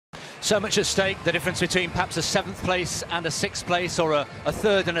So much at stake. The difference between perhaps a 7th place and a 6th place, or a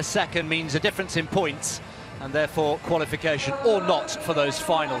 3rd and a 2nd, means a difference in points and therefore qualification or not for those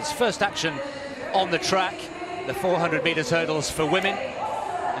finals. First action on the track, the 400 metres hurdles for women,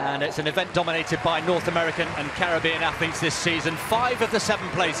 and it's an event dominated by North American and Caribbean athletes this season. 5 of the 7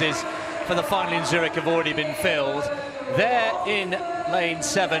 places for the final in Zurich have already been filled. There in lane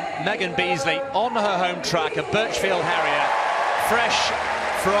 7, Megan Beasley on her home track, a Birchfield Harrier, fresh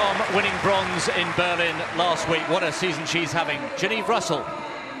from winning bronze in Berlin last week. What a season she's having. Janieve Russell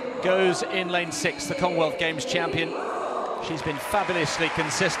goes in lane 6, the Commonwealth Games champion. She's been fabulously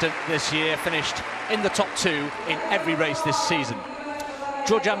consistent this year, finished in the top 2 in every race this season.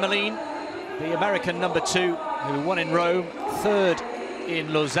 Georgia Malin, the American number 2, who won in Rome, 3rd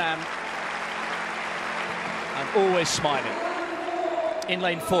in Lausanne, and always smiling. In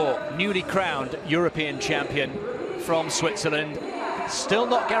lane 4, newly crowned European champion from Switzerland, still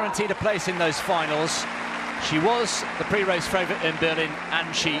not guaranteed a place in those finals. She was the pre-race favourite in Berlin,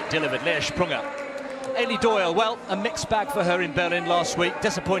 and she delivered. Lea Sprunger. Eilidh Doyle, well, a mixed bag for her in Berlin last week.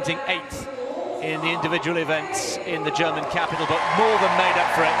 Disappointing 8th in the individual events in the German capital, but more than made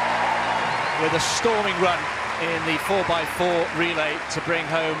up for it with a storming run in the 4x4 relay to bring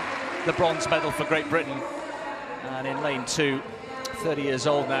home the bronze medal for Great Britain. And in lane 2, 30 years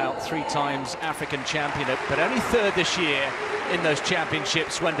old now, 3 times African champion, but only 3rd this year in those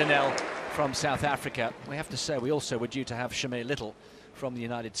championships, Wendenell from South Africa. We have to say we also were due to have Shamir Little from the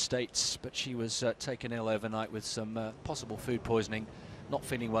United States, but she was taken ill overnight with some possible food poisoning, not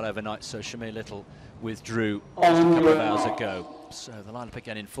feeling well overnight, so Shamir Little withdrew just a couple of hours ago. So the lineup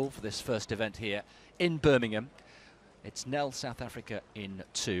again in full for this first event here in Birmingham. It's Nell, South Africa, in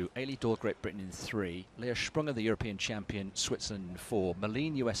 2, Eilidh Doyle, Great Britain, in 3, Lea Sprunger, the European champion, Switzerland, in 4,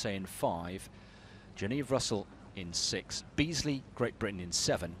 Malin, USA, in 5, Janieve Russell in 6, Beasley, Great Britain, in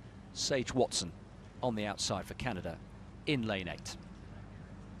 7, Sage Watson on the outside for Canada in lane 8.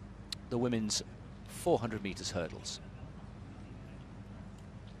 The women's 400 metres hurdles.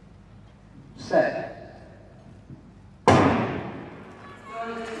 Set.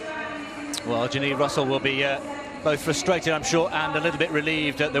 Well, Janieve Russell will be both frustrated, I'm sure, and a little bit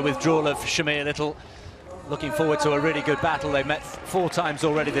relieved at the withdrawal of Shamir Little. Looking forward to a really good battle. They've met 4 times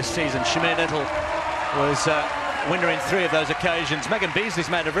already this season. Shamir Little was winner in 3 of those occasions. Megan Beasley's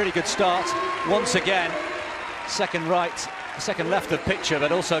made a really good start once again. Second right, second left of picture,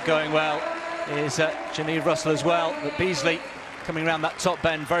 but also going well is Janieve Russell as well. But Beasley coming around that top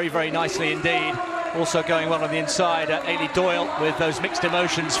bend very, very nicely indeed. Also going well on the inside, Eilidh Doyle with those mixed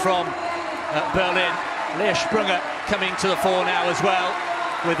emotions from Berlin. Lea Sprunger coming to the fore now as well,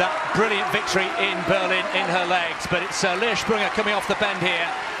 with that brilliant victory in Berlin in her legs. But it's Lea Sprunger coming off the bend here,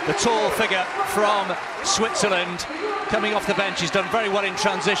 the tall figure from Switzerland coming off the bench. She's done very well in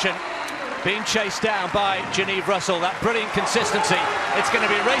transition, being chased down by Janieve Russell. That brilliant consistency. It's going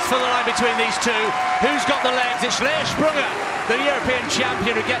to be a race for the line between these 2. Who's got the legs? It's Lea Sprunger, the European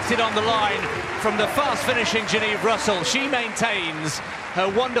champion, who gets it on the line from the fast finishing Janieve Russell. She maintains her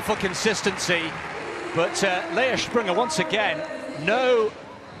wonderful consistency, but Lea Sprunger once again, no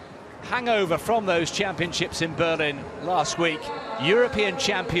hangover from those championships in Berlin last week. European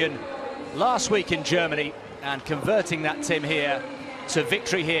champion last week in Germany, and converting that, Tim, here to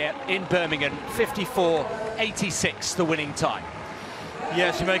victory here in Birmingham. 54.86 the winning time.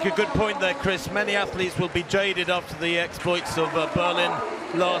 Yes, you make a good point there, Chris. Many athletes will be jaded after the exploits of Berlin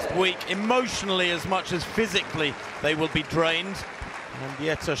last week. Emotionally as much as physically, they will be drained. And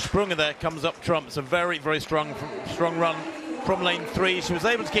yet Sprunger there comes up trumps. A very, very strong run from lane 3. She was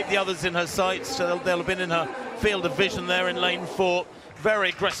able to keep the others in her sights, so they'll have been in her field of vision there in lane 4. Very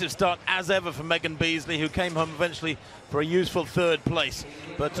aggressive start as ever for Megan Beasley, who came home eventually for a useful 3rd place.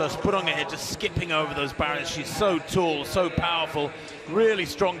 But Sprunger here just skipping over those barriers. She's so tall, so powerful. Really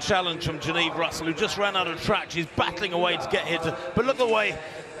strong challenge from Janieve Russell, who just ran out of track. She's battling away to get here. But look at the way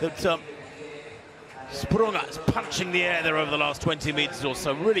that Sprunger is punching the air there over the last 20 metres or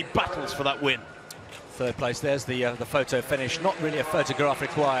so. Really battles for that win. 3rd place, there's the photo finish. Not really a photograph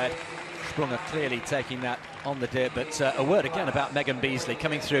required. Sprunger clearly taking that on the dip, but a word again about Megan Beasley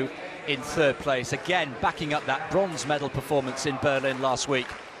coming through in 3rd place, again backing up that bronze medal performance in Berlin last week,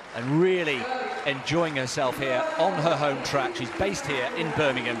 and really enjoying herself here on her home track. She's based here in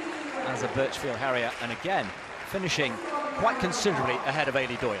Birmingham as a Birchfield Harrier, and again finishing quite considerably ahead of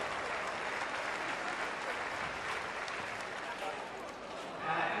Eilidh Doyle.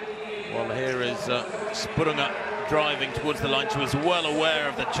 Well, here is Sprunger driving towards the line. She was well aware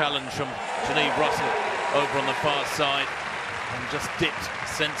of the challenge from Janieve Russell over on the far side, and just dipped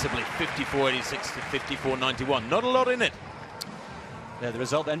sensibly, 54.86 to 54.91. Not a lot in it. There, the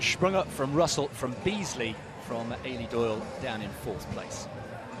result then sprung up from Russell, from Beasley, from Ailey Doyle down in 4th place.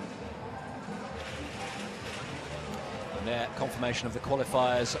 And there, confirmation of the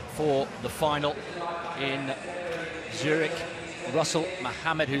qualifiers for the final in Zurich. Russell,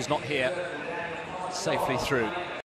 Mohammed, who's not here, safely through.